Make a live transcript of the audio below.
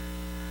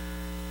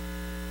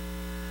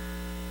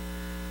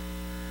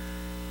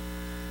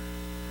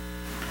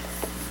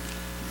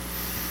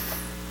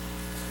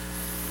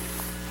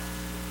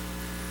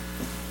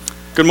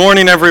Good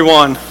morning,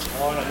 everyone.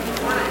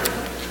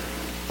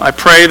 I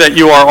pray that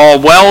you are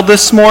all well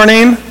this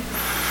morning.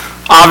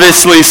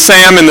 Obviously,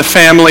 Sam and the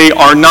family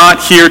are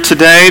not here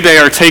today. They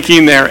are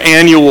taking their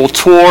annual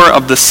tour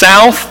of the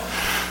South.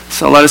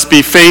 So let us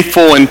be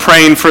faithful in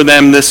praying for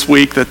them this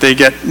week that they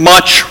get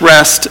much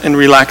rest and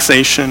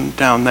relaxation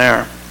down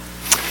there.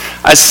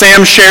 As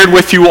Sam shared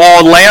with you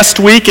all last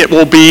week, it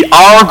will be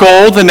our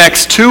goal the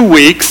next 2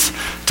 weeks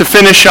to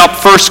finish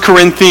up 1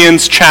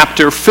 Corinthians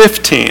chapter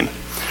 15.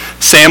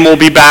 Sam will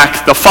be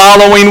back the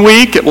following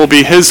week. It will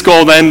be his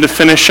goal then to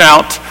finish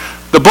out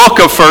the book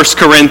of 1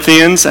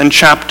 Corinthians and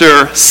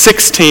chapter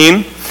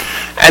 16.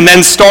 And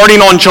then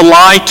starting on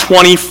July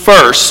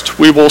 21st,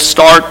 we will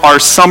start our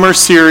summer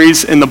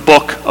series in the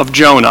book of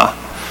Jonah.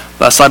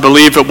 Thus, I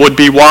believe it would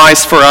be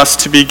wise for us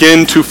to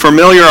begin to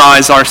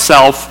familiarize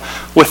ourselves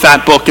with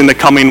that book in the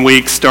coming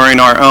weeks during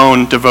our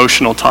own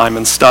devotional time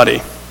and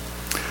study.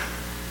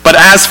 But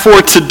as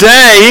for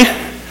today,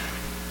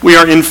 we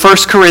are in 1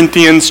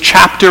 Corinthians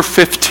chapter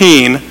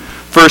 15,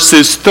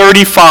 verses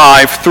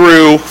 35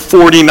 through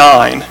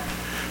 49.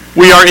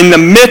 We are in the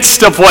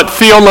midst of what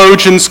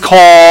theologians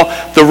call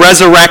the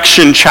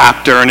resurrection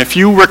chapter. And if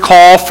you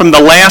recall from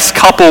the last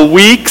couple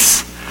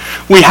weeks,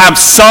 we have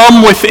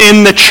some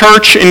within the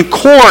church in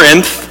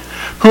Corinth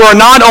who are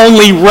not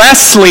only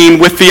wrestling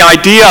with the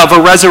idea of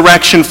a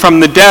resurrection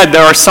from the dead,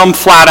 there are some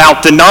flat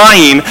out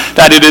denying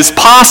that it is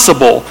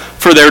possible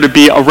for there to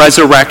be a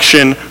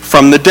resurrection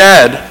from the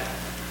dead.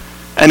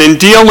 And in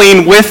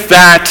dealing with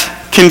that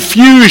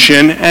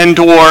confusion and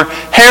or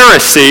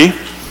heresy,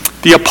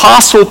 the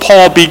Apostle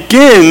Paul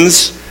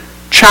begins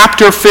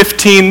chapter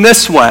 15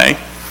 this way.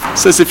 He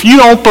says, if you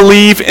don't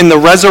believe in the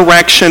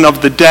resurrection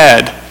of the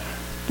dead,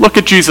 look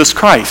at Jesus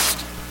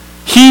Christ.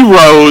 He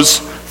rose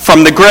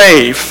from the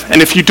grave.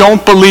 And if you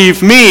don't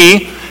believe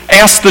me,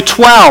 ask the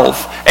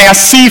 12.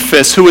 Ask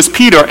Cephas, who is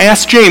Peter.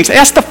 Ask James.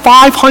 Ask the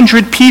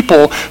 500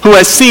 people who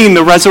has seen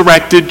the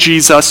resurrected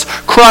Jesus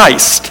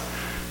Christ.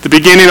 The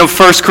beginning of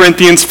 1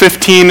 Corinthians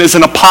 15 is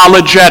an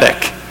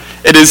apologetic.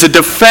 It is a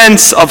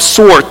defense of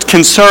sort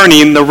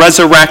concerning the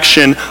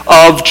resurrection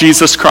of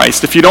Jesus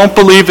Christ. If you don't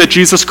believe that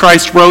Jesus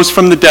Christ rose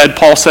from the dead,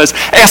 Paul says,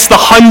 ask the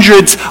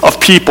hundreds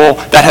of people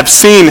that have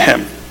seen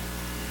him.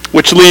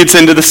 Which leads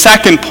into the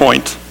second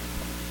point.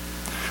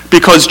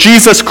 Because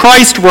Jesus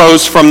Christ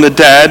rose from the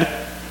dead,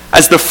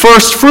 as the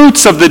first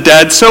fruits of the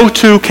dead, so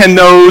too can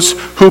those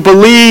who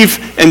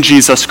believe in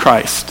Jesus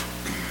Christ.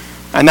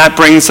 And that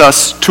brings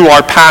us to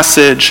our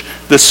passage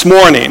this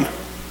morning.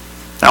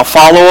 Now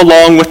follow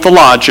along with the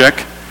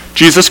logic.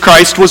 Jesus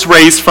Christ was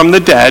raised from the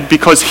dead.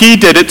 Because he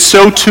did it,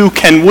 so too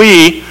can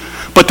we.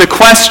 But the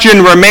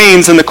question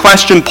remains, and the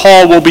question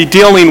Paul will be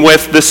dealing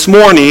with this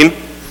morning,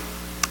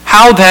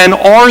 how then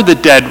are the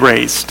dead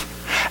raised?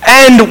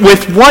 And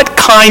with what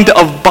kind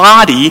of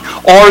body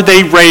are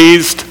they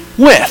raised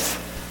with?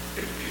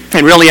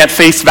 And really at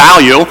face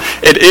value,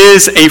 it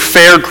is a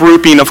fair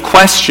grouping of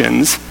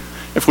questions.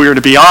 If we were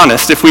to be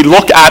honest, if we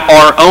look at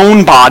our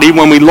own body,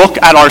 when we look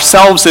at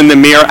ourselves in the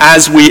mirror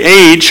as we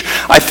age,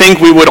 I think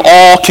we would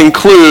all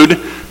conclude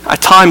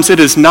at times it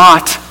is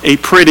not a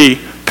pretty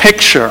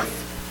picture.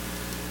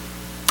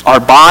 Our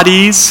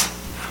bodies,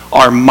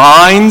 our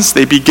minds,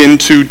 they begin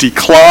to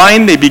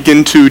decline, they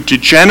begin to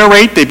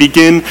degenerate, they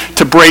begin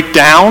to break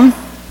down.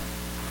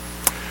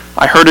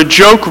 I heard a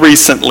joke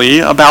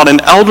recently about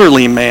an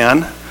elderly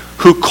man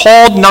who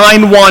called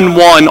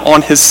 911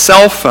 on his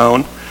cell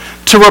phone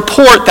to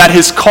report that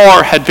his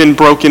car had been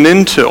broken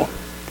into.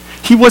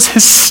 He was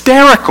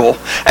hysterical,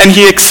 and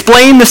he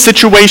explained the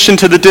situation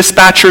to the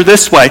dispatcher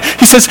this way.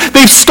 He says,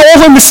 they've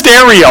stolen the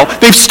stereo,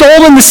 they've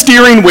stolen the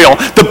steering wheel,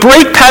 the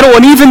brake pedal,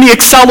 and even the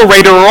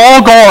accelerator are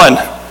all gone.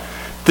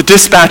 The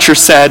dispatcher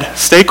said,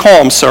 stay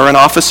calm, sir, an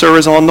officer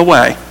is on the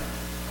way.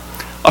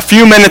 A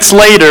few minutes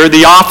later,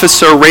 the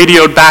officer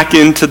radioed back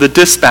into the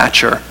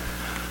dispatcher.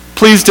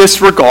 Please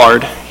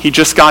disregard, he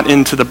just got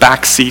into the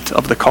back seat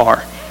of the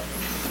car.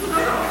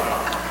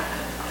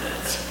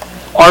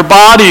 Our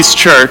bodies,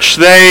 church,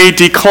 they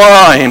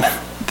decline,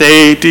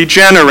 they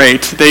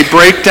degenerate, they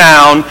break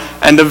down,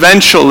 and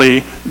eventually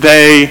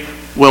they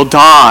will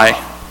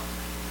die.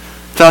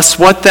 Thus,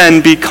 what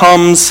then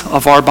becomes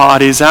of our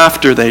bodies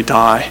after they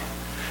die?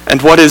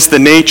 And what is the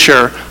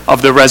nature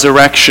of the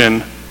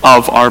resurrection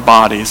of our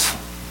bodies?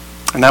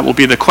 And that will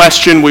be the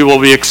question we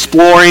will be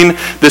exploring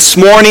this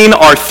morning.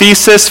 Our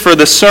thesis for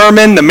the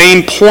sermon, the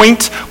main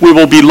point we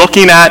will be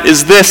looking at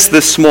is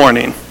this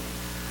morning.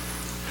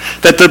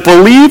 That the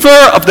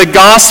believer of the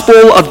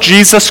gospel of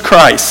Jesus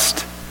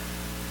Christ,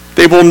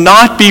 they will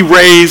not be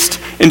raised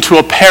into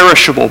a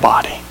perishable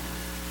body.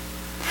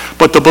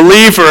 But the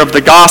believer of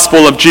the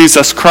gospel of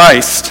Jesus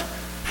Christ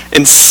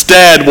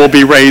instead will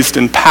be raised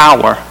in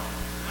power.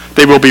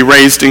 They will be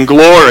raised in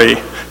glory.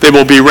 They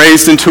will be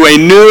raised into a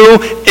new,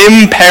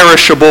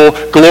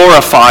 imperishable,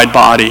 glorified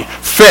body,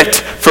 fit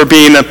for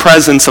being in the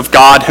presence of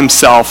God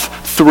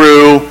himself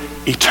through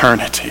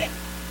eternity.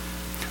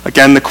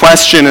 Again, the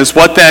question is,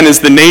 what then is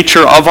the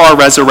nature of our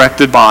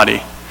resurrected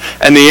body?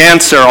 And the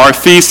answer, our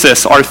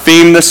thesis, our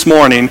theme this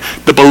morning,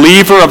 the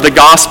believer of the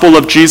gospel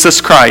of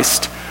Jesus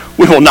Christ,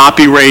 we will not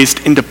be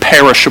raised into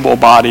perishable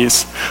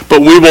bodies,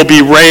 but we will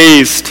be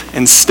raised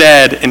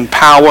instead in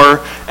power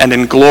and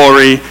in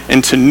glory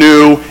into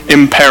new,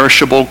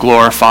 imperishable,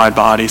 glorified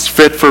bodies,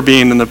 fit for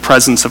being in the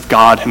presence of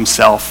God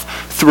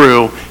himself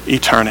through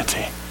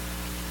eternity.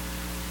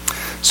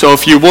 So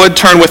if you would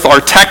turn with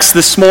our text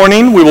this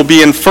morning, we will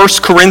be in 1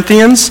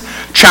 Corinthians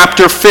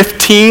chapter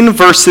 15,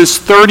 verses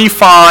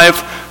 35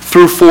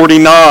 through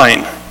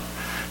 49.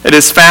 It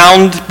is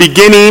found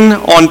beginning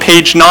on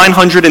page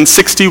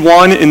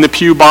 961 in the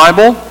Pew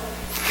Bible.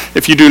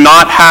 If you do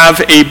not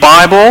have a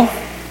Bible,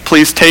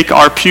 please take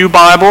our Pew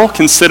Bible.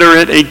 Consider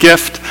it a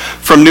gift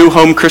from New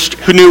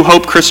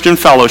Hope Christian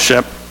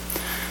Fellowship.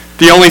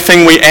 The only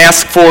thing we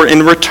ask for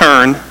in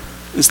return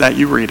is that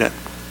you read it.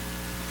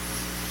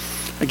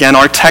 Again,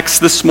 our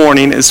text this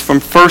morning is from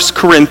 1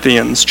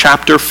 Corinthians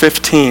chapter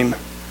 15,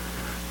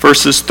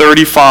 verses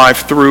 35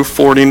 through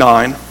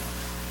 49.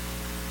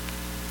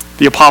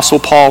 The Apostle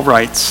Paul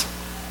writes,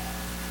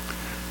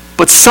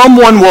 "But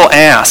someone will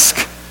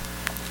ask,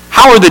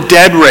 how are the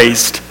dead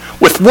raised?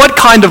 With what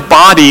kind of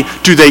body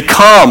do they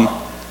come?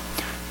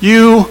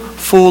 You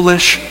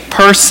foolish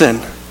person.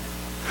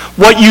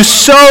 What you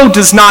sow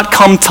does not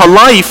come to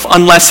life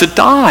unless it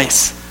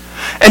dies.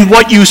 And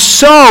what you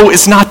sow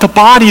is not the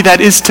body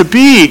that is to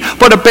be,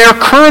 but a bare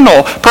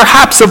kernel,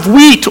 perhaps of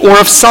wheat or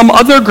of some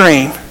other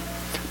grain.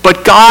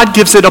 But God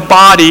gives it a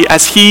body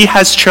as he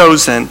has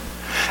chosen,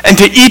 and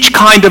to each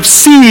kind of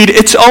seed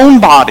its own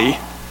body.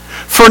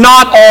 For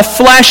not all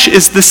flesh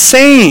is the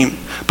same,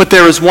 but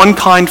there is one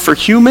kind for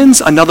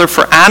humans, another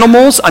for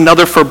animals,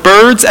 another for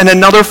birds, and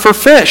another for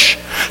fish.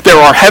 There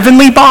are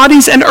heavenly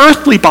bodies and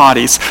earthly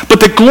bodies, but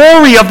the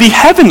glory of the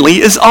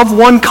heavenly is of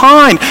one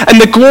kind,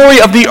 and the glory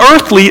of the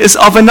earthly is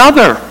of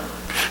another.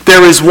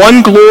 There is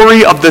one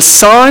glory of the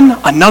sun,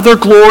 another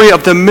glory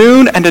of the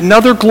moon, and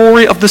another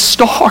glory of the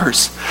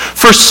stars.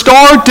 For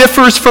star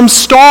differs from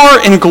star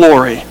in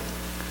glory.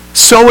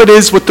 So it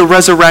is with the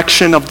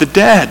resurrection of the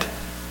dead.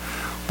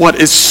 What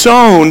is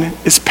sown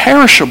is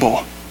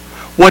perishable.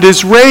 What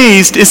is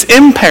raised is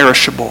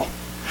imperishable.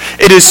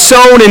 It is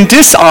sown in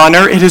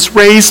dishonor, it is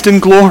raised in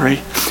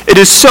glory. It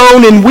is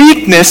sown in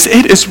weakness,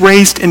 it is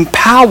raised in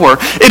power.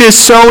 It is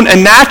sown a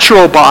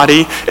natural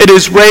body, it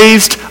is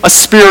raised a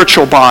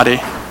spiritual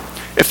body.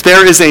 If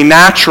there is a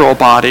natural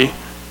body,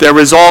 there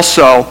is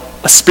also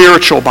a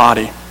spiritual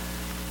body.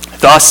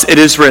 Thus it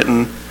is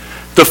written,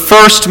 the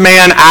first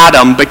man,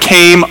 Adam,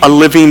 became a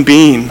living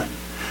being.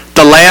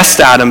 The last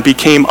Adam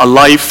became a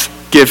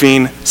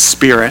life-giving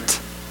spirit.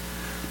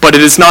 But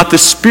it is not the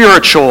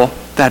spiritual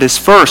that is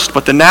first,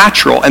 but the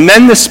natural, and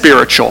then the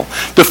spiritual.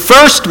 The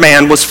first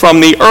man was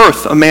from the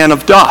earth, a man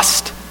of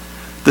dust.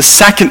 The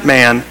second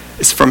man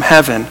is from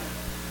heaven.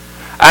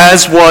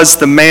 As was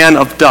the man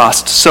of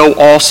dust, so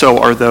also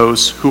are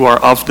those who are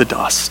of the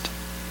dust.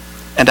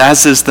 And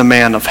as is the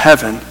man of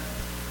heaven,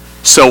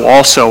 so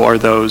also are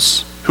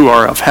those who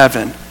are of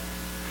heaven.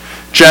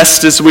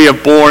 Just as we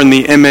have borne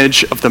the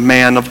image of the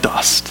man of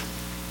dust,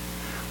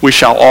 we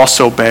shall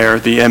also bear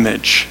the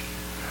image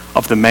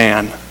of the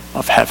man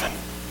of heaven.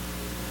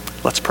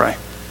 Let's pray.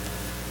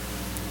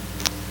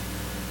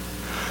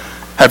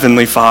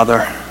 Heavenly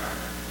Father,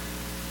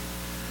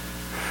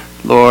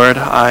 Lord,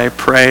 I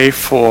pray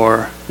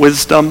for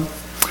wisdom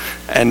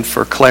and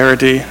for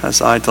clarity as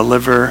I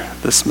deliver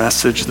this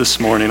message this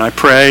morning. I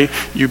pray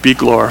you be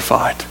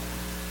glorified.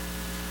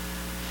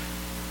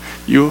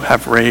 You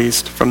have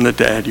raised from the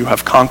dead. You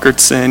have conquered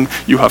sin.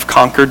 You have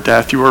conquered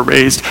death. You were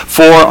raised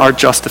for our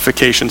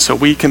justification so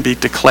we can be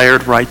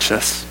declared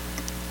righteous.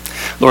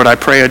 Lord, I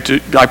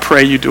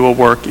pray you do a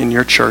work in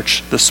your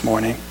church this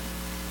morning,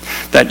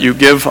 that you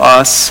give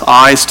us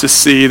eyes to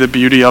see the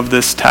beauty of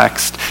this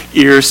text,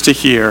 ears to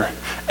hear,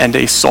 and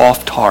a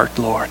soft heart,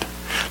 Lord.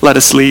 Let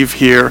us leave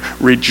here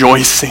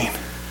rejoicing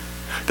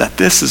that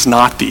this is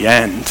not the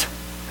end,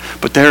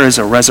 but there is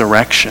a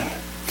resurrection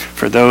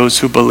for those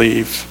who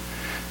believe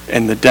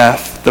in the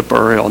death, the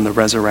burial, and the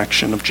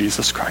resurrection of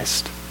Jesus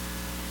Christ.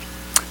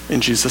 In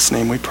Jesus'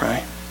 name we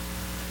pray.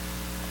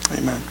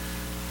 Amen.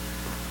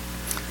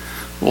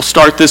 We'll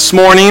start this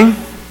morning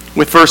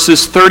with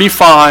verses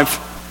 35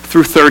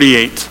 through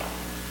 38.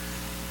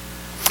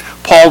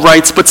 Paul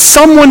writes, "But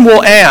someone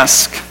will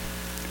ask,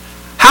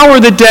 how are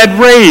the dead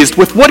raised?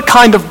 With what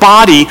kind of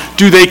body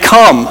do they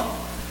come?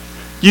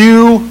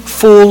 You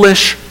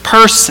foolish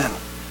person.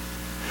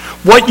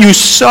 What you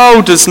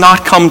sow does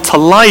not come to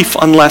life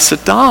unless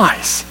it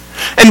dies.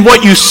 And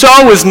what you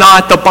sow is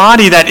not the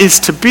body that is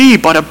to be,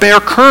 but a bare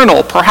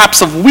kernel,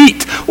 perhaps of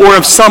wheat or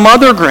of some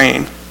other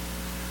grain.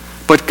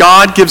 But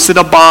God gives it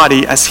a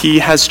body as he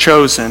has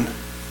chosen,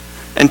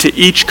 and to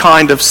each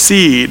kind of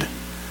seed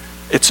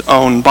its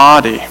own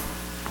body."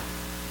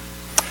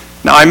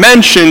 Now, I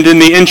mentioned in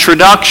the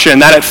introduction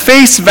that at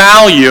face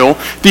value,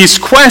 these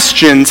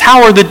questions,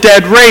 how are the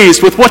dead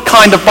raised? With what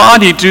kind of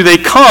body do they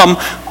come?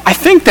 I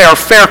think they are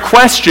fair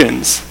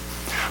questions.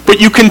 But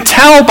you can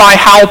tell by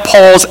how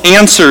Paul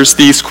answers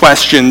these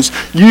questions,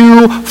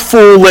 you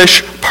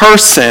foolish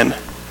person,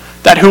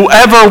 that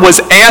whoever was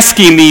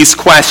asking these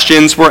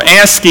questions were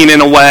asking in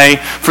a way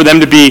for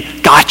them to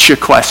be gotcha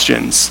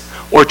questions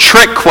or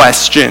trick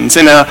questions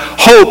in a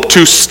hope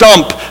to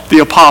stump the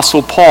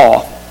Apostle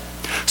Paul.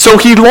 So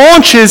he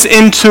launches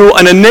into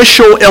an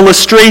initial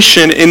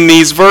illustration in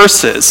these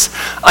verses,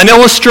 an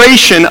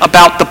illustration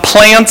about the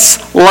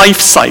plant's life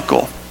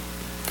cycle,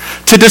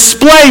 to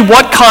display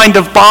what kind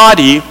of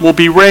body will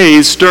be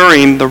raised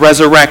during the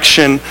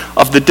resurrection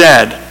of the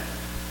dead.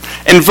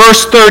 In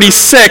verse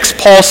 36,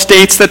 Paul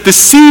states that the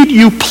seed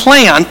you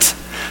plant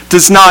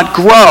does not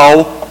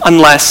grow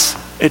unless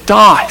it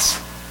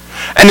dies.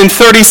 And in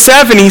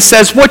 37, he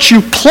says what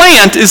you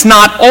plant is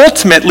not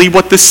ultimately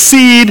what the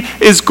seed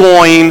is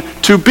going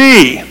to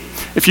be.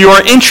 If you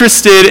are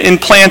interested in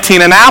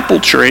planting an apple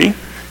tree,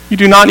 you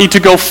do not need to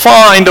go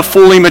find a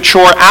fully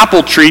mature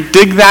apple tree,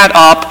 dig that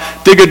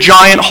up, dig a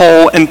giant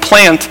hole, and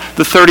plant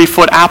the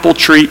 30-foot apple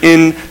tree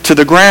into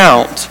the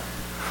ground.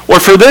 Or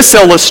for this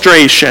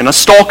illustration, a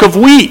stalk of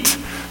wheat.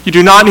 You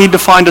do not need to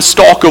find a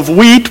stalk of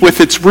wheat with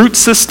its root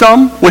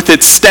system, with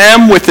its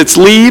stem, with its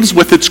leaves,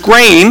 with its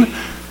grain.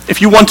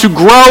 If you want to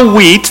grow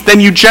wheat, then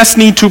you just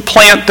need to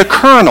plant the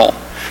kernel.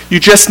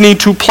 You just need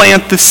to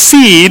plant the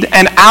seed,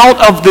 and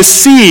out of the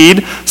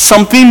seed,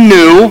 something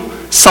new,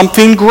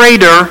 something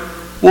greater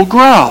will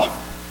grow.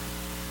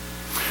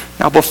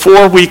 Now,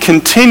 before we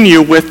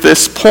continue with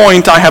this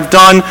point, I have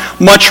done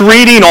much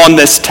reading on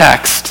this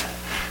text.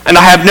 And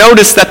I have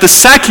noticed that the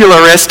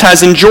secularist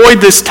has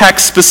enjoyed this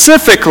text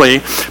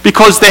specifically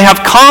because they have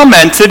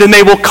commented, and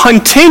they will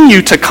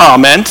continue to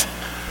comment,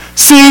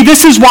 see,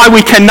 this is why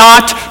we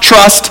cannot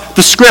trust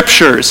the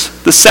scriptures,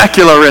 the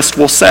secularist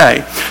will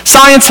say.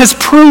 Science has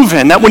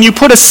proven that when you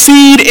put a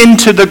seed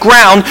into the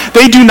ground,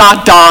 they do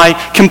not die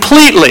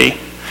completely.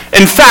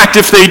 In fact,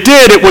 if they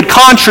did, it would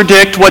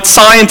contradict what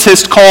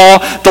scientists call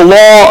the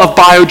law of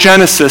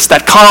biogenesis,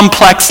 that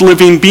complex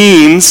living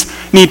beings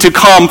need to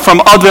come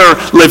from other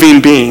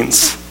living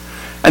beings.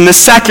 And the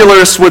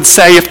secularists would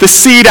say if the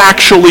seed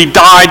actually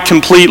died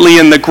completely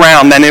in the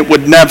ground, then it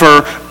would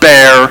never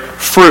bear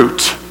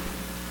fruit.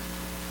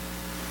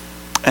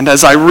 And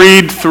as I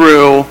read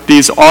through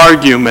these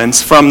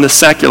arguments from the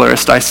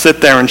secularist, I sit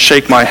there and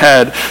shake my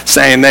head,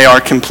 saying they are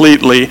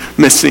completely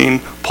missing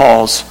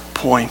Paul's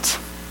point.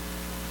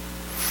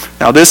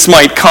 Now, this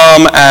might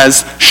come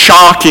as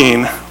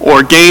shocking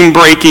or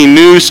game-breaking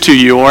news to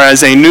you or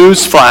as a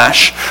news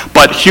flash,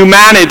 but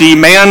humanity,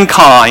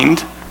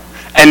 mankind,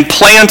 and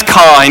plant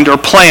kind or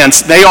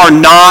plants, they are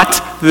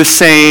not the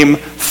same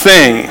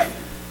thing.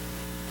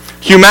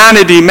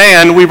 Humanity,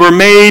 man, we were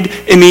made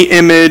in the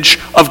image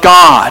of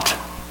God.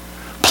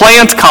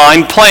 Plant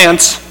kind,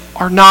 plants,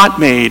 are not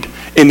made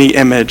in the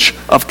image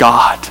of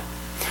God.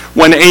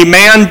 When a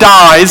man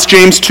dies,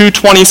 James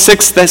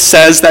 2:26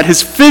 says that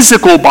his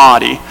physical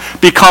body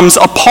becomes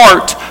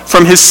apart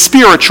from his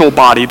spiritual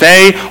body.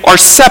 They are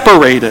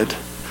separated.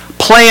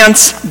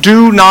 Plants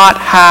do not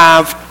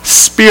have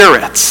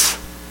spirits.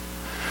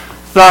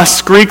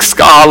 Thus, Greek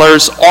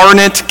scholars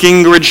Arnott,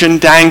 Gingrich,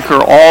 and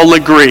Danker all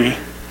agree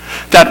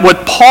that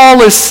what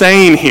Paul is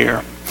saying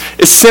here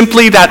is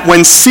simply that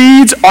when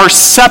seeds are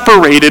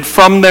separated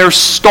from their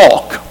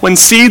stalk, when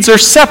seeds are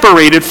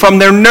separated from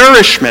their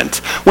nourishment,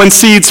 when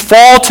seeds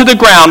fall to the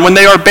ground, when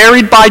they are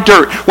buried by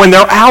dirt, when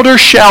their outer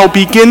shell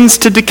begins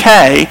to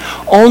decay,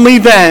 only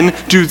then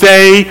do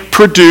they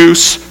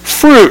produce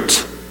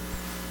fruit.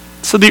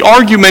 So the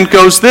argument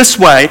goes this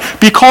way: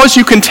 because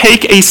you can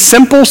take a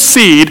simple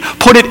seed,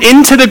 put it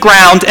into the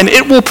ground, and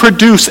it will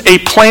produce a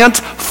plant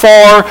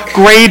far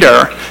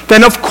greater,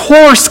 then of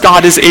course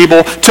God is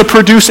able to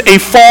produce a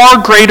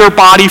far greater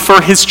body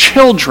for his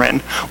children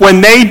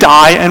when they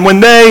die and when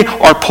they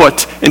are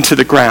put into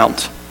the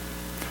ground.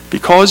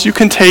 Because you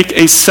can take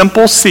a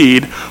simple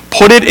seed,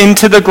 put it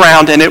into the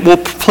ground, and it will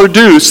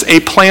produce a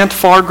plant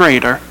far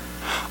greater,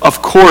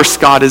 of course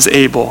God is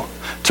able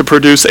to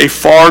produce a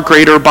far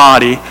greater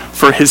body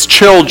for his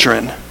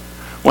children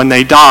when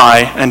they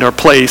die and are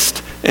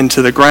placed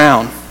into the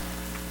ground.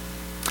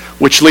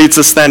 Which leads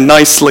us then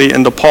nicely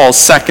into Paul's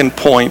second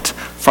point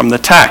from the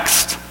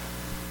text.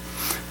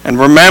 And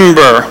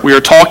remember, we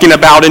are talking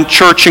about a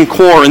church in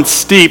Corinth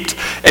steeped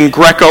in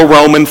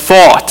Greco-Roman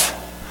thought.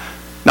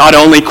 Not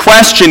only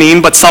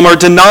questioning, but some are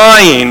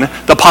denying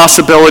the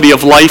possibility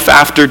of life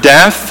after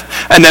death,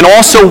 and then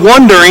also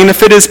wondering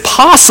if it is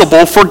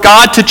possible for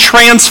God to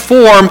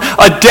transform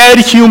a dead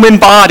human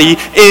body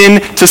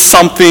into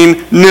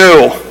something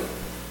new.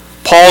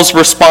 Paul's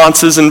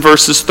responses in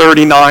verses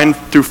 39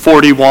 through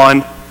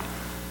 41.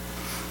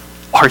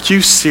 Are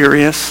you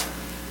serious?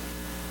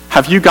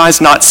 Have you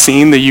guys not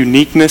seen the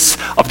uniqueness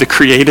of the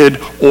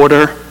created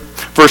order?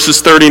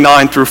 Verses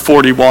 39 through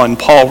 41,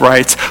 Paul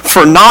writes,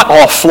 "For not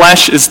all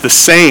flesh is the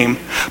same,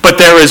 but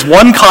there is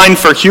one kind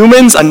for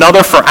humans,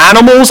 another for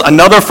animals,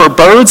 another for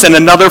birds, and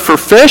another for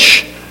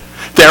fish.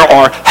 There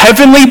are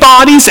heavenly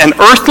bodies and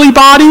earthly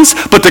bodies,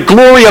 but the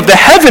glory of the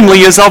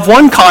heavenly is of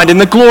one kind, and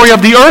the glory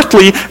of the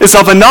earthly is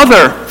of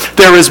another.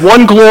 There is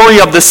one glory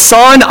of the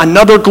sun,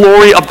 another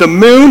glory of the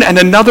moon, and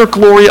another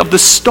glory of the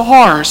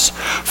stars.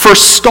 For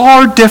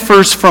star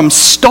differs from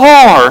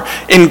star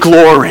in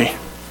glory.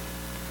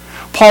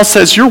 Paul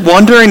says, you're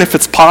wondering if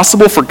it's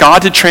possible for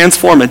God to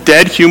transform a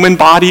dead human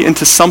body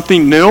into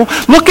something new?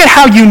 Look at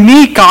how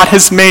unique God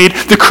has made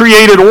the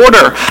created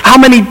order. How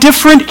many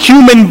different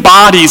human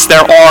bodies there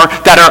are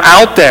that are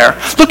out there.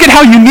 Look at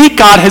how unique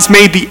God has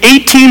made the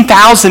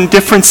 18,000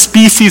 different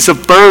species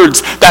of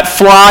birds that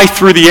fly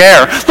through the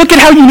air. Look at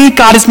how unique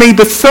God has made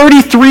the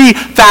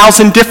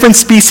 33,000 different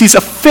species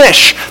of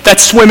fish that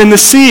swim in the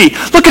sea.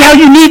 Look at how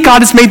unique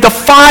God has made the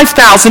 5,000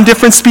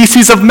 different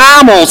species of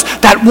mammals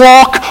that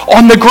walk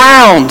on the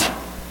ground.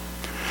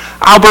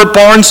 Albert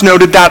Barnes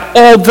noted that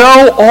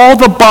although all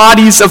the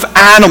bodies of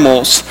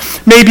animals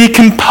may be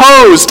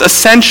composed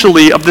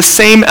essentially of the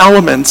same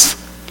elements,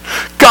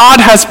 God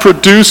has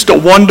produced a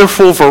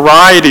wonderful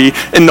variety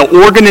in the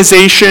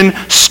organization,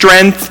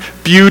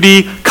 strength,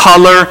 beauty,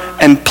 color,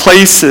 and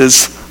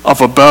places of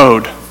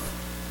abode.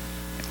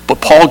 But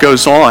Paul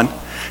goes on.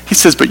 He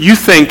says, but you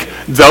think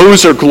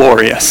those are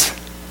glorious.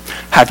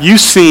 Have you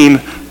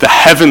seen the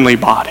heavenly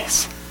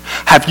bodies?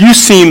 Have you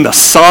seen the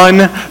sun,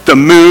 the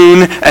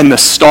moon, and the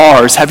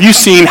stars? Have you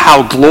seen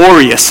how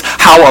glorious,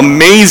 how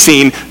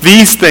amazing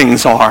these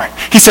things are?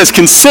 He says,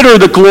 consider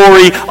the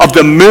glory of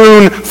the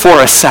moon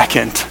for a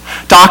second.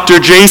 Dr.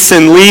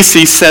 Jason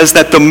Lisi says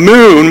that the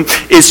moon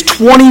is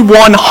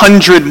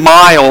 2,100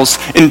 miles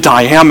in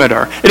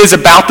diameter. It is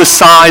about the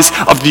size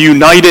of the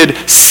United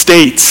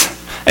States.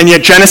 And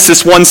yet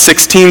Genesis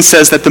 1:16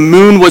 says that the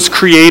moon was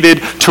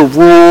created to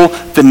rule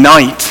the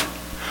night.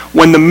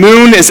 When the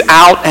moon is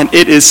out and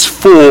it is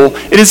full,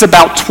 it is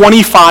about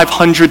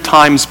 2,500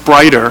 times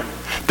brighter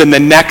than the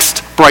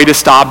next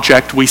brightest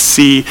object we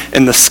see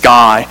in the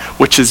sky,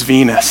 which is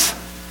Venus.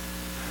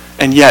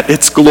 And yet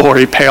its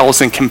glory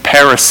pales in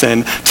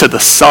comparison to the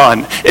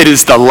sun. It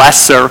is the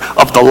lesser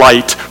of the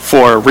light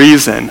for a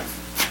reason.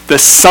 The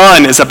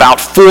sun is about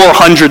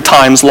 400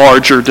 times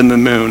larger than the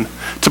moon.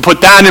 To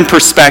put that in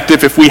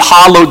perspective, if we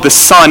hollowed the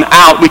sun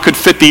out, we could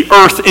fit the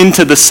earth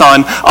into the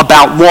sun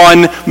about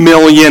 1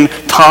 million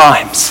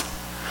times.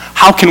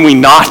 How can we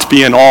not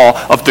be in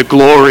awe of the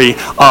glory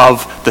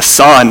of the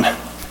sun?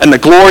 And the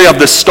glory of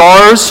the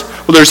stars?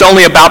 Well, there's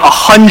only about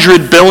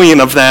 100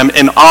 billion of them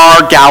in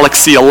our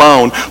galaxy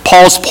alone.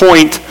 Paul's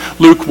point,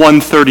 Luke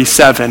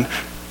 1:37,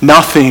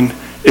 nothing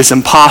is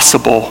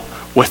impossible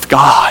with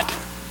God.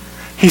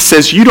 He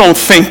says, you don't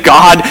think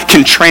God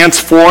can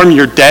transform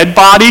your dead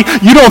body?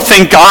 You don't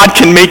think God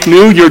can make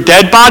new your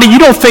dead body? You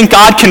don't think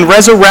God can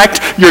resurrect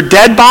your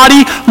dead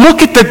body? Look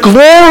at the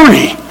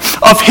glory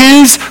of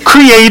his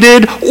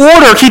created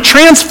order. He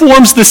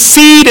transforms the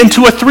seed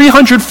into a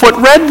 300-foot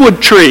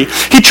redwood tree.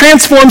 He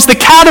transforms the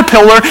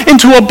caterpillar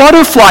into a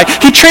butterfly.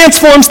 He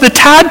transforms the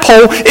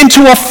tadpole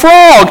into a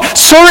frog.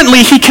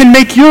 Certainly he can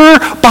make your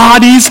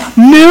bodies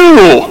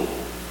new.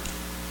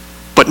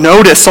 But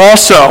notice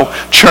also,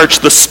 church,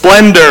 the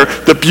splendor,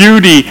 the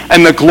beauty,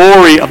 and the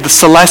glory of the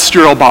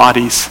celestial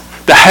bodies,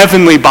 the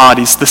heavenly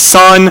bodies, the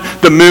sun,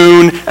 the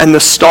moon, and the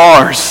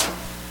stars.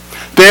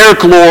 Their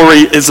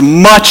glory is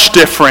much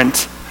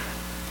different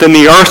than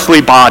the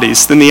earthly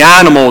bodies, than the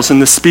animals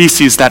and the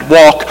species that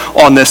walk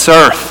on this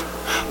earth.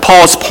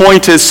 Paul's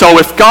point is, so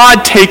if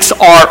God takes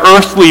our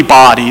earthly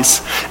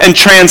bodies and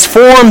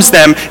transforms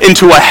them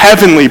into a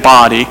heavenly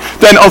body,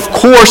 then of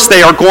course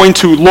they are going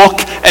to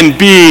look and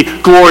be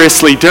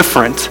gloriously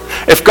different.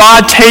 If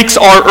God takes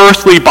our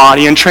earthly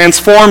body and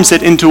transforms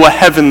it into a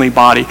heavenly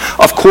body,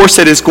 of course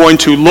it is going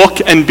to look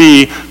and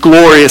be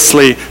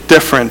gloriously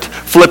different.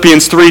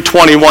 Philippians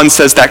 3:21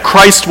 says that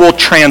Christ will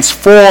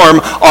transform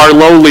our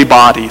lowly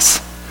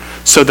bodies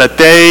so that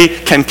they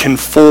can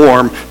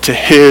conform to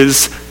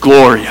his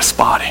glorious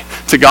body.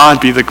 To God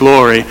be the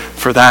glory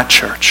for that,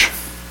 church.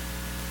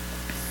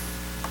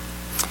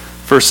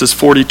 Verses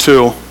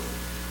 42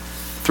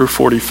 through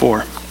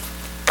 44.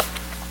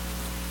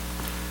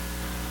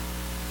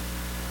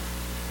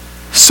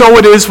 So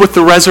it is with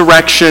the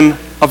resurrection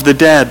of the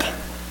dead.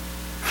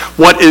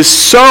 What is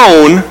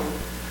sown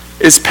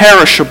is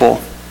perishable.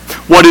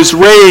 What is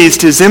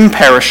raised is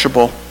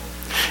imperishable.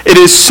 It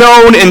is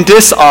sown in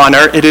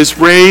dishonor, it is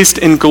raised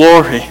in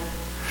glory.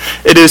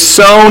 It is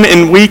sown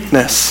in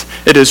weakness,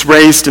 it is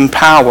raised in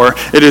power.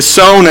 It is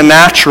sown a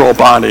natural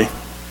body,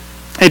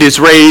 it is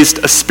raised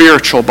a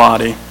spiritual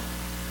body.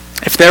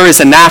 If there is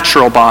a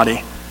natural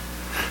body,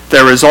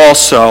 there is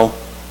also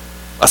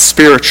a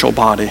spiritual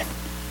body.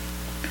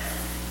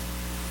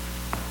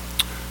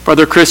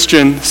 Brother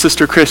Christian,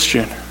 sister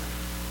Christian,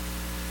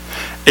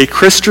 a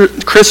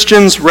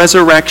Christian's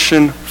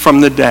resurrection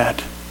from the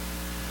dead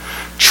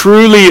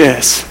truly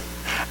is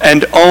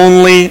and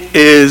only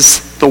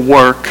is the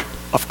work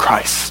of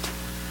Christ.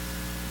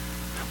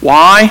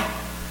 Why?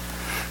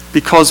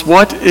 Because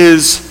what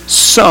is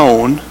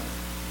sown,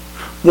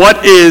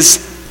 what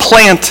is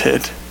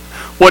planted,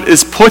 what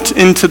is put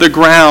into the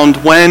ground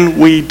when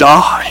we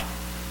die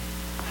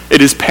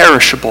It is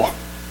perishable.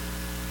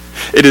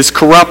 It is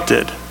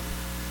corrupted.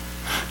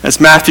 As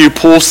Matthew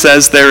Poole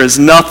says, there is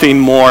nothing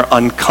more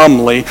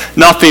uncomely,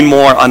 nothing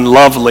more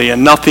unlovely,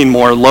 and nothing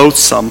more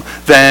loathsome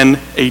than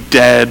a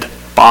dead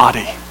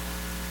body.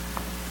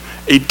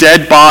 A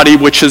dead body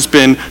which has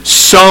been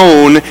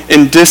sown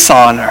in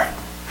dishonor,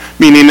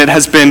 meaning it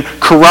has been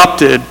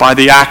corrupted by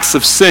the acts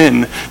of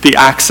sin, the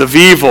acts of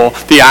evil,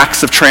 the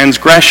acts of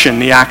transgression,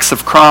 the acts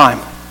of crime.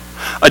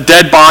 A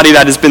dead body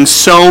that has been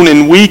sown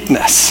in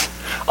weakness.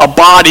 A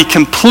body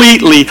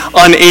completely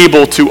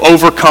unable to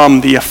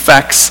overcome the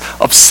effects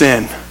of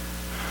sin.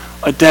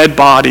 A dead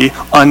body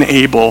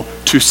unable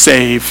to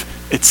save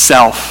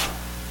itself.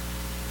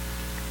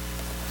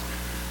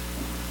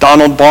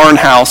 Donald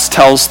Barnhouse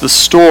tells the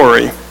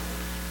story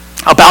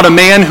about a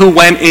man who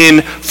went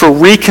in for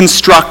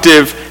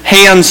reconstructive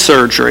hand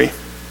surgery.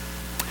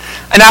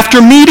 And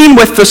after meeting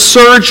with the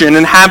surgeon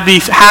and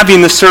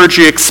having the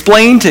surgery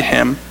explained to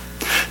him,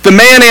 the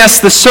man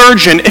asked the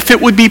surgeon if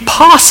it would be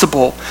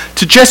possible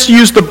to just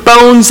use the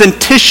bones and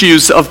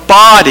tissues of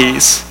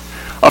bodies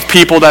of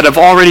people that have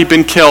already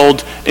been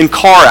killed in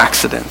car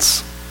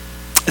accidents.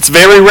 It's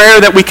very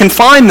rare that we can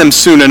find them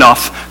soon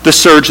enough, the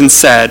surgeon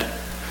said.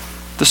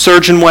 The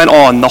surgeon went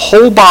on, the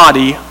whole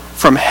body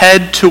from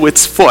head to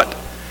its foot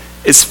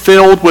is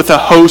filled with a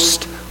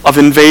host of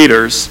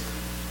invaders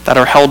that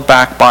are held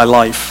back by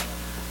life.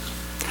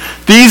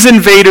 These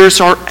invaders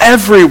are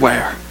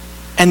everywhere.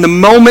 And the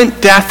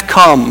moment death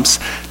comes,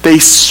 they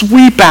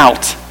sweep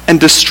out and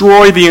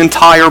destroy the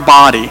entire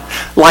body,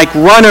 like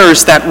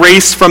runners that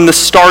race from the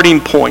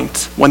starting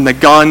point when the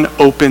gun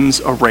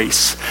opens a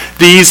race.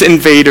 These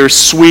invaders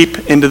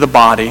sweep into the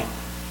body.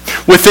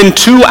 Within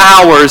 2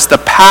 hours, the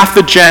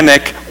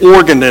pathogenic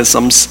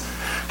organisms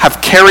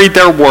have carried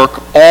their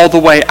work all the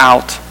way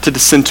out to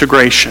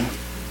disintegration,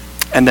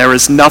 and there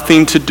is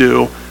nothing to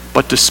do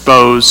but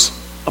dispose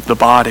of the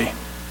body.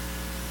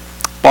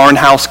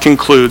 Barnhouse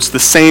concludes the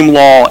same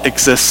law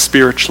exists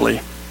spiritually.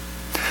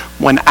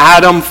 When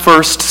Adam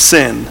first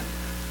sinned,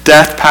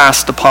 death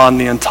passed upon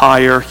the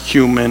entire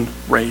human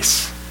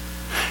race.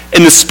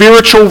 In the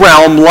spiritual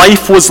realm,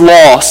 life was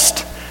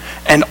lost,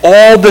 and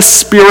all the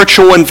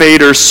spiritual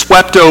invaders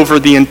swept over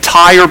the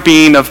entire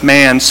being of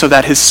man so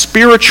that his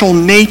spiritual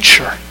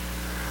nature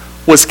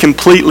was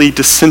completely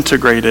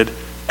disintegrated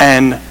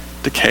and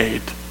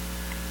decayed.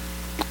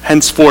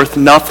 Henceforth,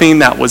 nothing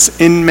that was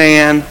in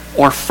man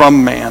or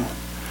from man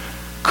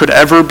could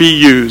ever be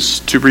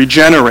used to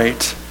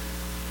regenerate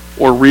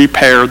or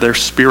repair their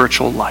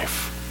spiritual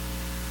life.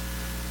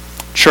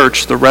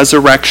 Church, the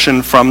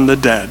resurrection from the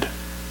dead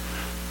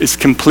is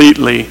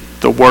completely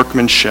the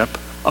workmanship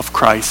of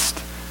Christ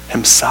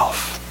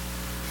himself.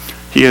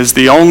 He is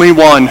the only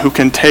one who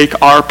can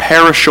take our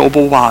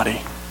perishable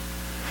body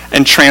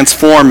and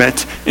transform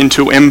it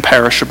into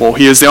imperishable.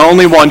 He is the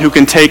only one who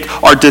can take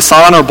our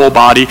dishonorable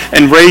body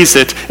and raise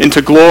it into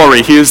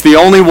glory. He is the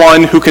only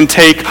one who can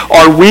take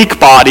our weak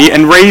body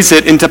and raise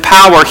it into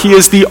power. He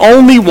is the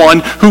only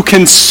one who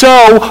can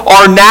sow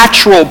our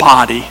natural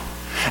body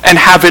and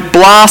have it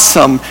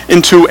blossom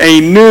into a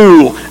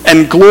new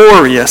and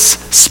glorious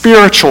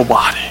spiritual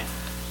body.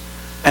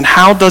 And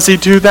how does he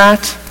do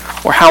that?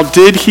 Or how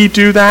did he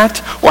do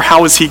that? Or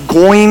how is he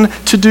going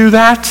to do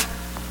that?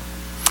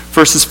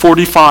 Verses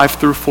 45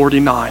 through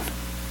 49.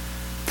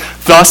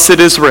 Thus it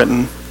is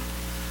written,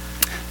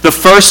 the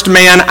first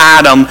man,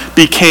 Adam,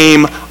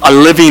 became a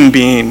living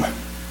being.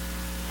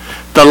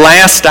 The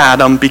last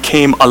Adam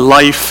became a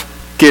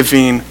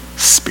life-giving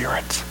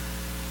spirit.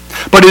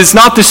 But it is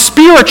not the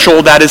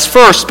spiritual that is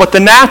first, but the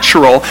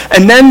natural,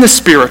 and then the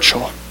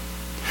spiritual.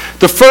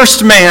 The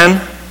first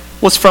man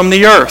was from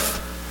the earth,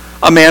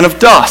 a man of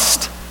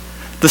dust.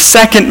 The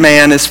second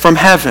man is from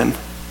heaven.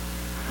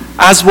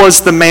 As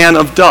was the man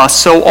of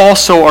dust, so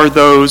also are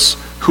those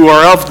who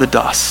are of the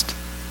dust.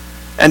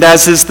 And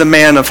as is the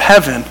man of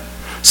heaven,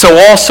 so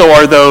also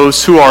are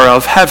those who are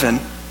of heaven.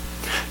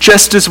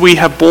 Just as we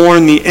have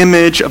borne the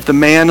image of the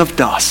man of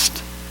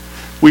dust,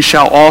 we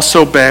shall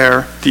also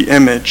bear the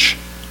image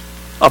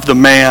of the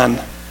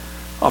man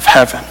of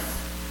heaven.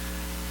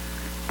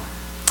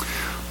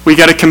 We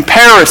get a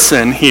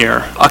comparison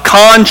here, a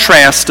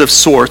contrast of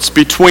sorts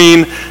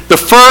between the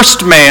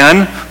first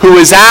man, who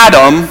is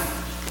Adam,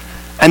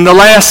 and the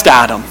last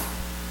Adam,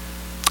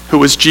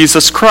 who is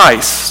Jesus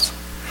Christ.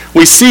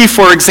 We see,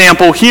 for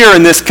example, here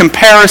in this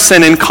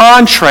comparison and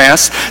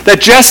contrast,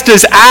 that just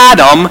as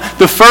Adam,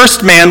 the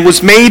first man,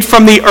 was made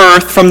from the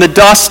earth, from the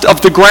dust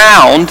of the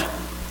ground,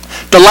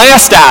 the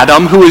last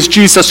Adam, who is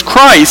Jesus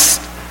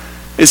Christ,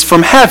 is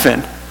from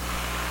heaven.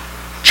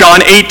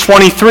 John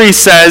 8:23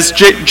 says,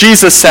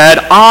 Jesus said,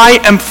 I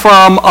am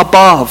from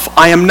above.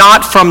 I am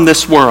not from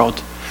this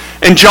world.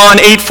 In John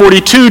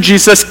 8:42,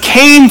 Jesus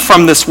came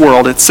from this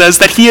world. It says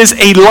that he is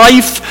a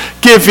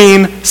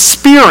life-giving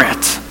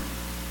spirit.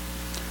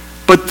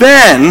 But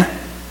then,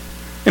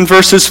 in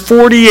verses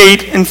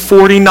 48 and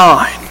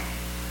 49,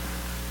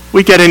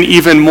 we get an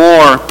even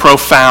more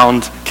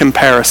profound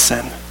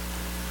comparison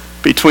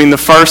between the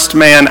first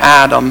man,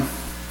 Adam,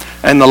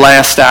 and the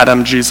last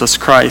Adam, Jesus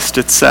Christ.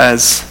 It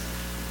says,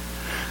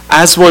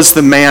 As was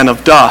the man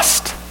of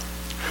dust,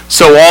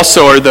 so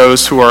also are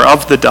those who are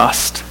of the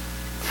dust.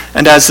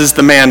 And as is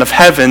the man of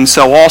heaven,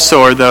 so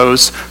also are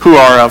those who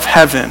are of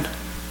heaven.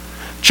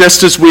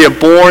 Just as we have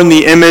borne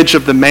the image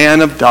of the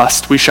man of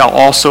dust, we shall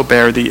also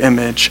bear the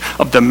image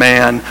of the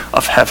man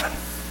of heaven.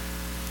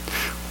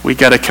 We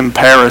get a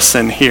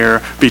comparison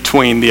here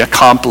between the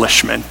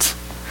accomplishment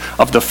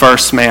of the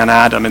first man,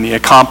 Adam, and the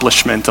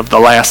accomplishment of the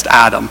last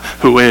Adam,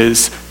 who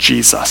is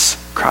Jesus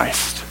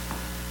Christ.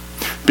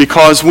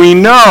 Because we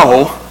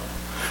know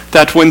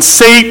that when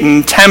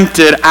Satan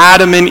tempted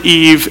Adam and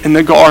Eve in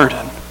the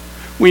garden,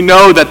 we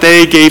know that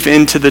they gave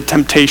in to the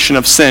temptation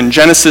of sin.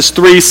 Genesis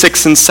 3,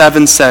 6, and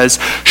 7 says,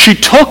 "She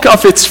took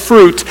of its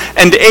fruit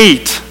and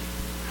ate,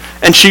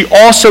 and she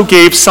also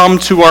gave some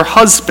to her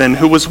husband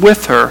who was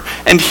with her,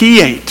 and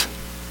he ate.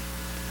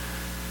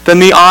 Then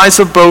the eyes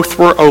of both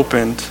were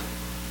opened,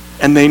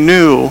 and they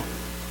knew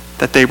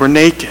that they were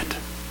naked.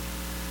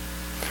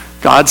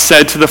 God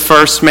said to the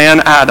first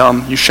man,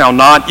 Adam, 'You shall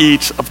not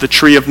eat of the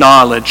tree of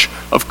knowledge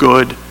of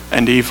good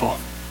and evil.'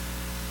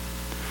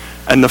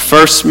 And the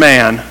first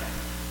man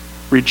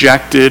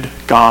rejected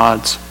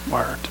God's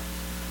word.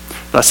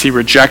 Thus he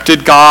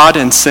rejected God,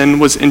 and sin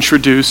was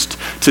introduced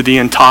to the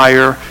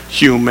entire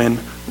human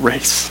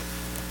race.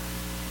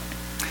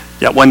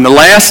 Yet when the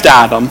last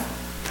Adam,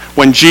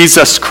 when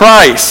Jesus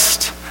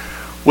Christ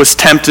was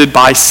tempted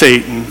by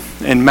Satan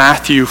in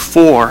Matthew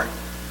 4,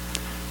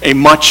 a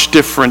much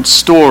different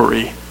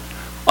story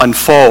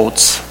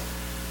unfolds.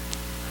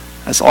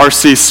 As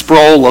R.C.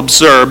 Sproul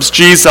observes,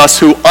 Jesus,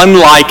 who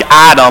unlike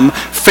Adam,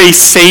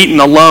 faced Satan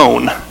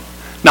alone,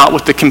 not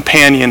with the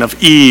companion of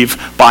Eve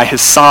by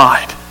his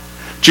side.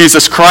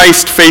 Jesus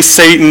Christ faced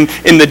Satan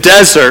in the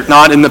desert,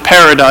 not in the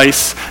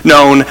paradise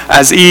known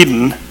as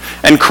Eden.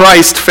 And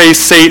Christ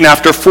faced Satan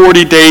after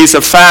 40 days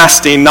of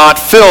fasting, not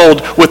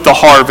filled with the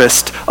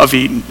harvest of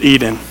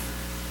Eden.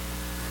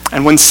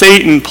 And when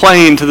Satan,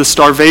 playing to the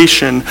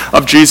starvation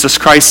of Jesus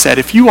Christ, said,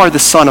 "If you are the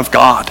Son of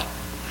God,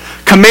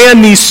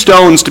 command these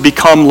stones to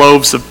become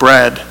loaves of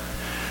bread,"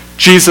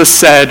 Jesus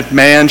said,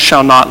 "Man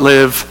shall not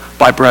live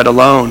by bread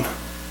alone,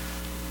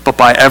 but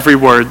by every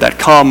word that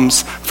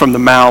comes from the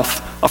mouth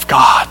of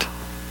God."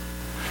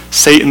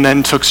 Satan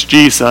then took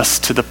Jesus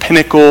to the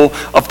pinnacle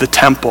of the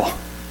temple,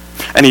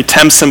 and he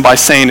tempts him by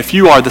saying, "If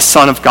you are the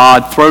Son of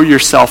God, throw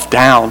yourself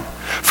down,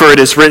 for it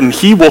is written,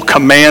 he will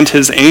command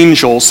his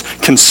angels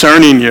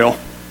concerning you."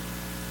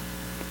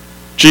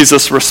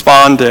 Jesus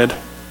responded,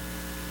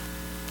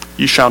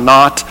 "You shall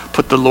not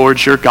put the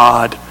Lord your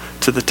God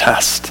to the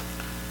test."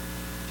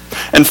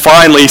 And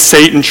finally,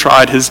 Satan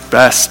tried his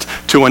best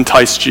to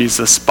entice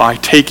Jesus by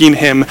taking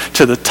him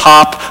to the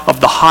top of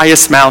the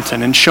highest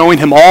mountain and showing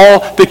him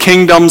all the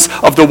kingdoms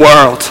of the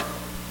world.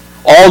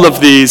 "All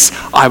of these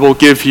I will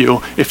give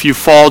you if you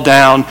fall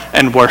down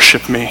and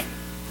worship me,"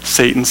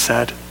 Satan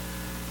said.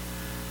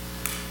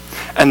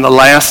 And the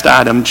last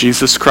Adam,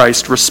 Jesus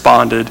Christ,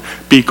 responded,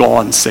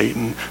 "Begone,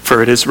 Satan,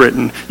 for it is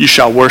written, you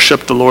shall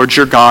worship the Lord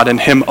your God, and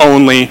him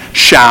only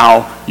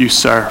shall you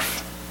serve."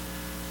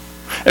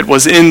 It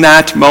was in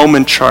that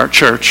moment,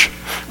 church,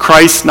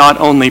 Christ not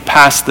only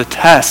passed the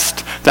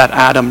test that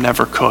Adam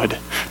never could,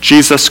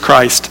 Jesus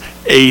Christ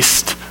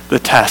aced the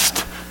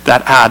test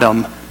that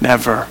Adam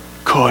never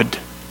could.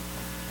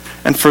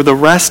 And for the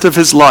rest of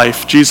his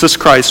life, Jesus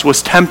Christ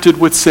was tempted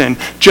with sin,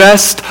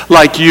 just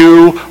like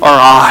you or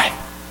I.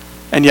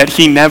 And yet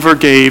he never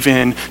gave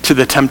in to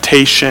the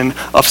temptation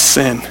of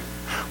sin,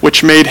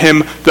 which made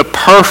him the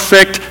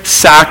perfect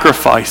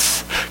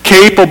sacrifice,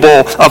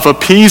 capable of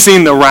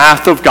appeasing the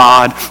wrath of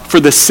God for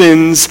the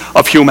sins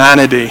of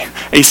humanity.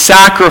 A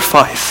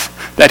sacrifice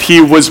that he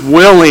was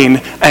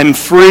willing and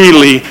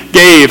freely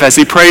gave as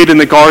he prayed in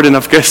the Garden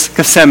of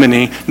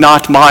Gethsemane,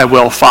 "Not my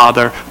will,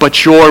 Father,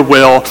 but your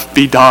will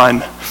be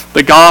done."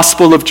 The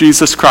gospel of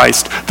Jesus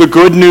Christ, the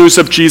good news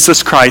of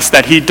Jesus Christ,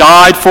 that he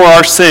died for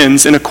our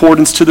sins in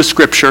accordance to the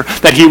scripture,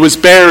 that he was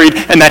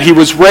buried, and that he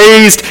was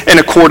raised in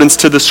accordance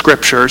to the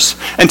scriptures.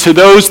 And to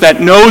those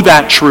that know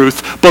that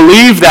truth,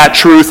 believe that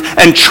truth,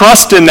 and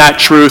trust in that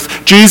truth,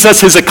 Jesus,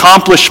 his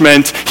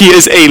accomplishment, he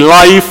is a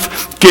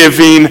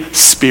life-giving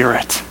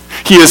spirit.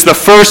 He is the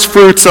first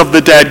fruits of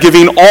the dead,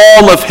 giving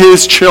all of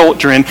his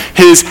children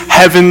his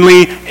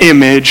heavenly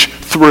image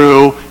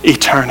through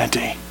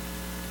eternity.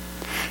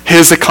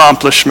 His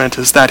accomplishment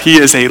is that he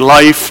is a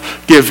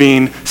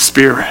life-giving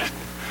spirit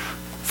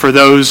for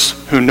those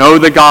who know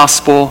the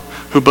gospel,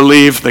 who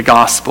believe the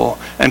gospel,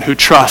 and who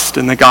trust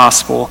in the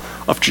gospel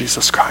of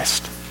Jesus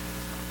Christ.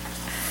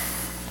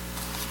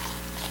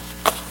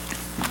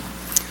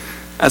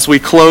 As we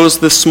close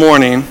this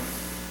morning,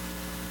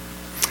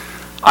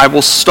 I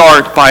will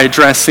start by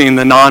addressing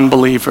the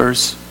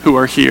non-believers who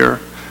are here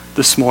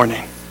this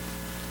morning.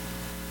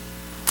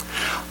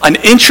 An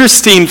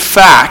interesting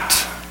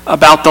fact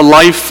about the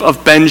life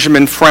of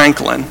Benjamin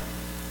Franklin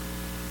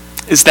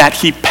is that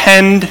he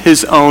penned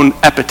his own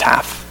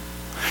epitaph.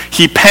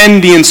 He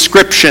penned the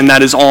inscription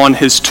that is on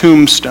his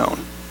tombstone.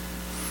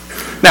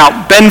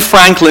 Now, Ben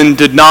Franklin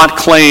did not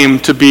claim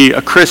to be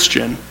a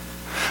Christian,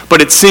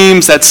 but it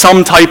seems that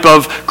some type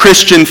of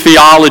Christian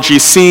theology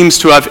seems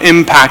to have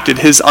impacted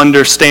his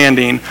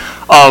understanding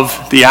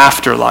of the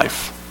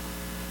afterlife.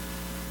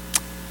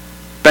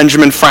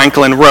 Benjamin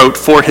Franklin wrote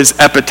for his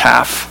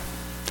epitaph,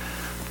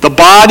 "The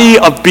body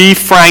of B.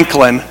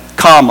 Franklin,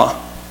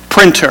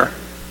 printer,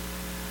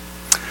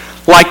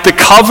 like the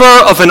cover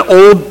of an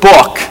old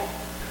book,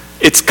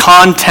 its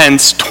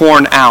contents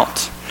torn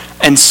out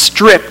and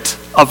stripped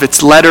of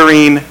its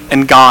lettering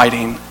and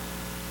guiding,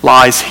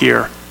 lies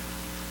here.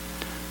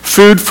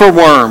 Food for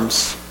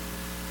worms,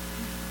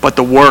 but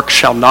the work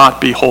shall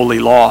not be wholly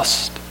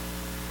lost.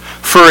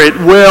 For it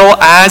will,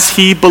 as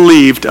he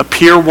believed,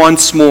 appear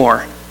once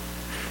more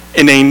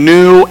in a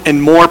new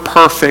and more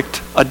perfect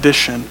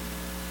edition,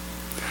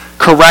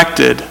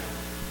 corrected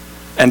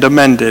and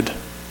amended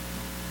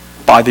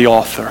by the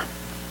author."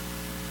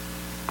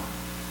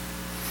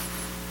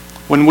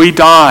 When we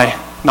die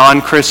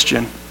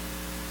non-Christian,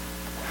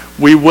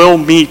 we will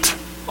meet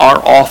our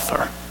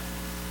author.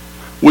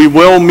 We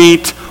will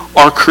meet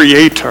our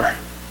creator.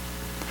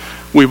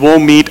 We will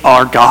meet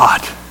our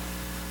God.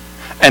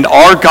 And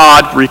our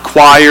God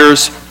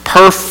requires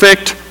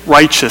perfect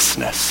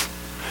righteousness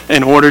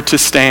in order to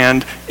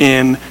stand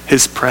in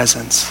his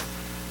presence.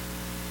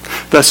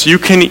 Thus, you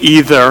can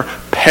either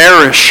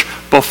perish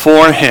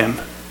before him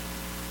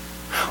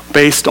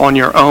based on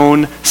your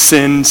own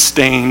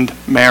sin-stained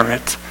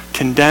merit,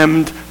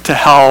 condemned to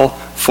hell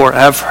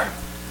forever,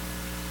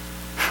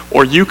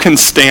 or you can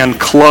stand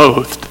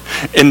clothed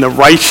in the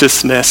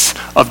righteousness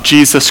of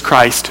Jesus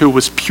Christ, who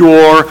was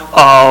pure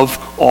of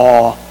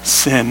all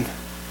sin.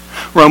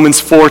 Romans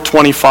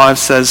 4:25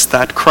 says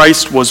that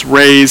Christ was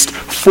raised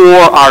for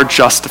our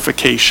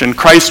justification.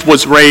 Christ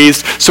was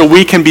raised so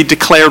we can be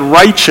declared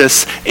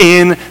righteous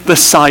in the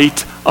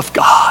sight of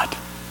God.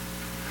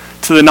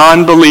 To the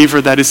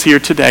non-believer that is here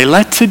today,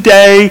 let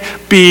today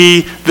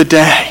be the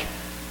day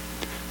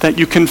that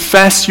you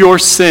confess your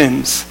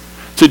sins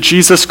to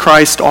Jesus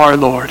Christ our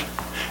Lord,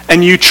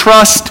 and you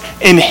trust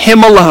in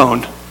him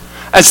alone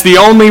as the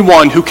only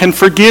one who can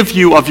forgive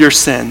you of your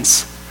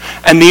sins,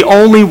 and the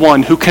only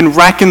one who can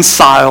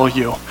reconcile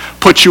you,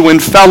 put you in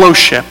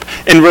fellowship,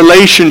 in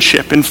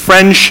relationship, in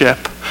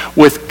friendship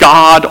with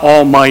God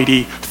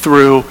Almighty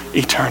through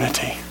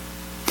eternity.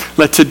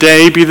 Let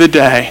today be the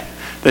day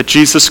that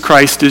Jesus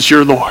Christ is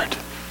your Lord,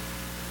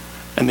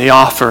 and the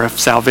offer of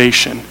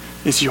salvation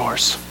is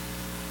yours.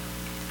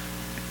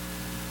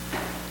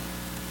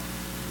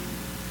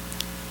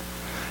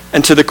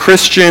 And to the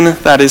Christian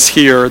that is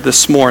here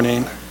this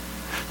morning,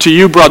 to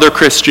you, brother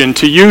Christian,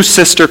 to you,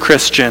 sister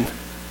Christian,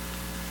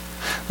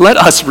 let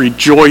us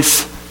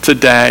rejoice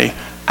today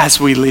as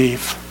we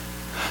leave.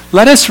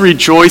 Let us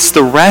rejoice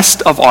the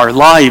rest of our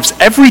lives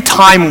every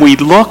time we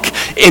look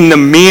in the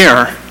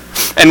mirror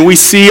and we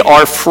see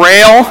our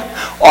frail,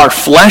 our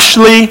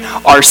fleshly,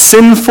 our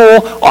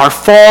sinful, our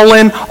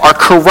fallen, our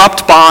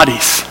corrupt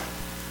bodies,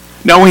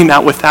 knowing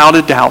that without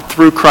a doubt,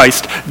 through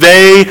Christ,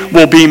 they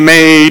will be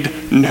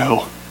made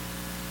new.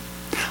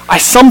 I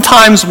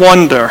sometimes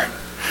wonder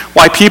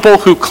why people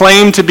who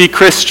claim to be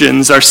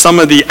Christians are some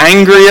of the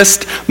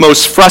angriest,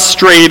 most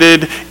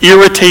frustrated,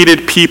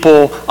 irritated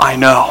people I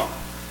know.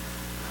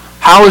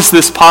 How is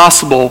this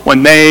possible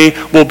when they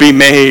will be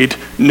made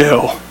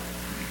new?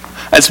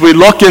 As we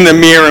look in the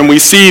mirror and we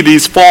see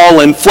these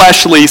fallen,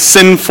 fleshly,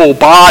 sinful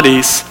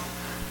bodies,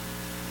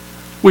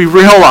 we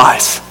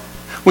realize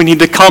we need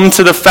to come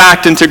to the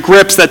fact and to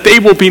grips that they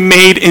will be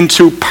made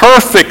into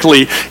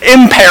perfectly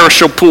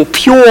imperishable,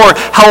 pure,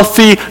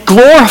 healthy,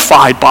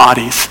 glorified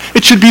bodies.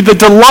 It should be the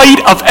delight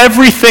of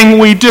everything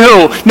we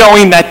do,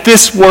 knowing that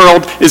this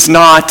world is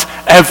not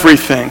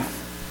everything.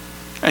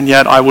 And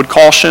yet I would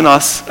caution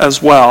us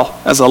as well,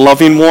 as a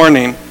loving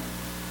warning,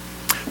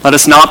 let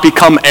us not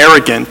become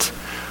arrogant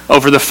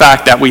over the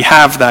fact that we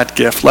have that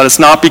gift. Let us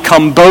not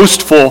become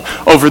boastful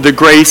over the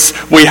grace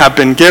we have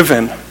been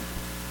given.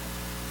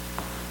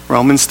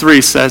 Romans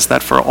 3 says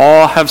that for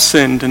all have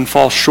sinned and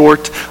fall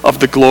short of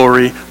the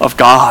glory of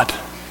God.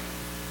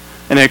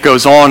 And it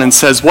goes on and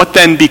says, what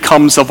then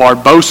becomes of our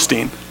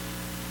boasting?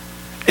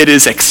 It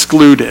is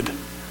excluded.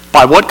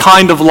 By what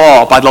kind of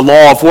law? By the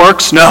law of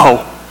works?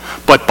 No,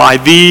 but by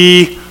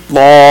the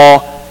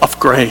law of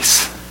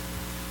grace.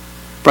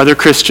 Brother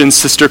Christian,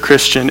 sister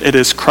Christian, it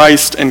is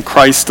Christ and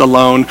Christ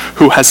alone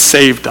who has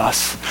saved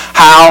us.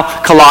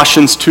 How?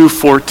 Colossians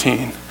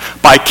 2:14.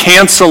 By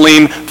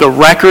canceling the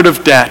record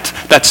of debt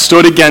that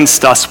stood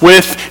against us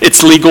with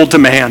its legal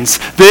demands.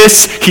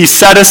 This he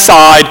set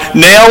aside,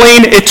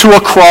 nailing it to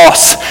a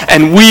cross,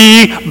 and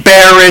we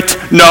bear it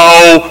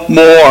no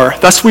more.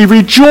 Thus we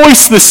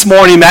rejoice this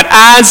morning that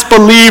as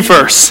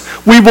believers,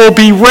 we will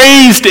be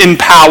raised in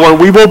power,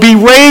 we will be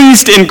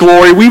raised in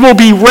glory, we will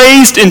be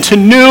raised into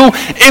new,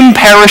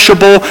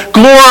 imperishable,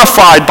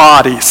 glorified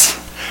bodies,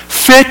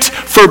 fit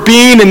for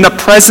being in the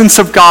presence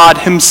of God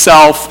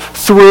himself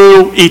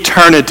through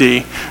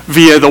eternity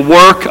via the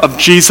work of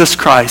Jesus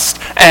Christ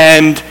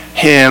and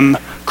him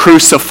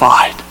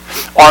crucified.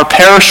 Our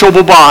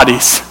perishable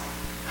bodies,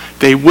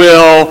 they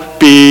will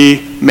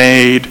be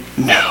made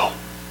new.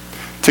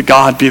 To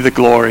God be the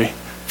glory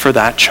for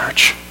that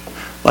church.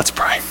 Let's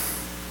pray.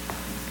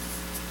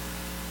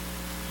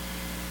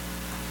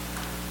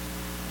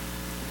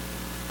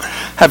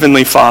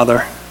 Heavenly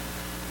Father,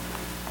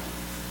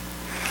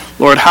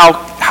 Lord,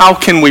 how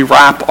can we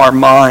wrap our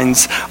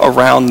minds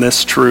around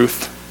this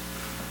truth?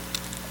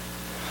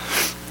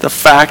 The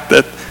fact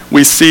that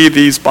we see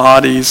these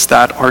bodies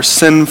that are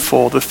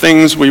sinful, the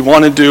things we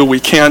want to do,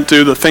 we can't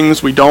do, the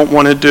things we don't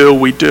want to do,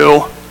 we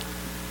do.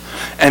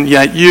 And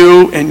yet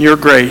you, in your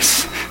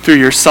grace, through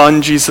your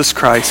Son, Jesus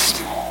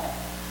Christ,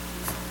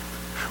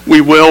 we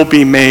will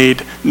be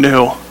made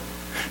new.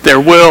 There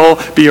will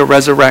be a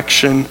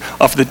resurrection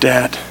of the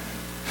dead.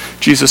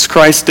 Jesus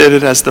Christ did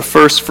it as the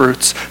first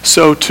fruits,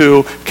 so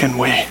too can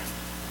we.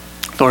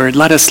 Lord,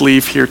 let us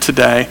leave here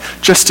today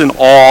just in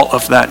awe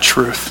of that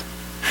truth.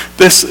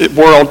 This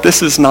world,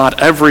 this is not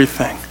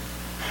everything.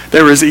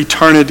 There is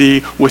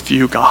eternity with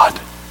you, God.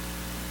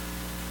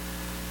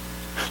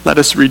 Let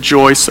us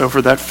rejoice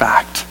over that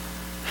fact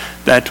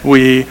that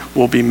we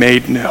will be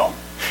made new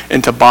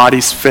into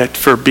bodies fit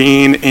for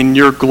being in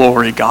your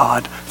glory,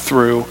 God,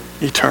 through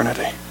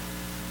eternity.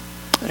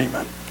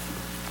 Amen.